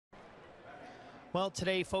Well,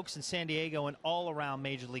 today, folks in San Diego and all around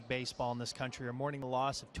Major League Baseball in this country are mourning the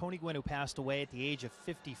loss of Tony Gwynn, who passed away at the age of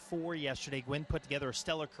 54 yesterday. Gwynn put together a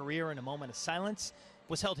stellar career, and a moment of silence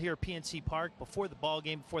was held here at PNC Park before the ball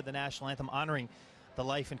game, before the national anthem, honoring the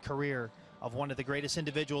life and career of one of the greatest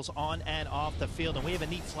individuals on and off the field. And we have a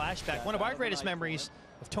neat flashback. One of our greatest memories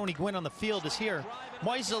of Tony Gwynn on the field is here.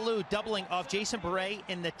 Moise Alou doubling off Jason Beret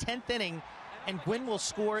in the 10th inning. And Gwynn will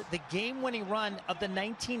score the game-winning run of the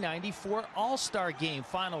 1994 All-Star Game.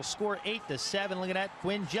 Final score 8-7. Look at that.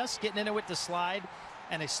 Gwynn just getting in it with the slide,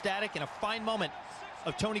 and ecstatic, and a fine moment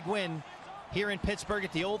of Tony Gwynn here in Pittsburgh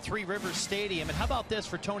at the old Three Rivers Stadium. And how about this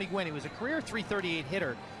for Tony Gwynn? He was a career .338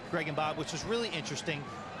 hitter, Greg and Bob, which was really interesting.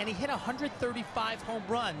 And he hit 135 home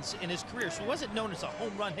runs in his career, so he wasn't known as a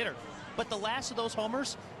home run hitter. But the last of those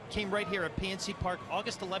homers came right here at PNC Park,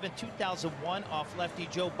 August 11, 2001, off lefty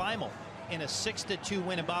Joe Beimel in a 6-2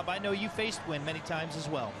 win. And Bob, I know you faced Gwynn many times as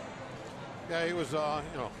well. Yeah, he was,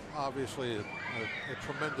 obviously a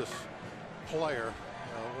tremendous player,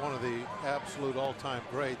 one of the absolute all-time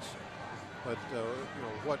greats. But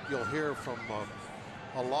what you'll hear from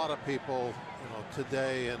a lot of people,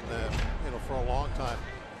 today and for a long time,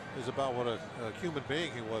 is about what a human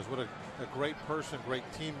being he was. What a great person, great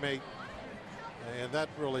teammate, and that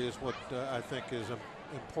really is what I think is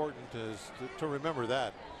important, is to remember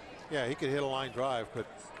that. Yeah, he could hit a line drive, but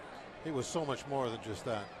he was so much more than just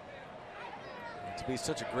that. To be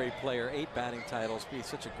such a great player, 8 batting titles, be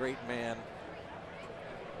such a great man.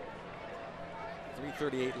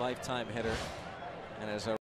 .338 lifetime hitter, and as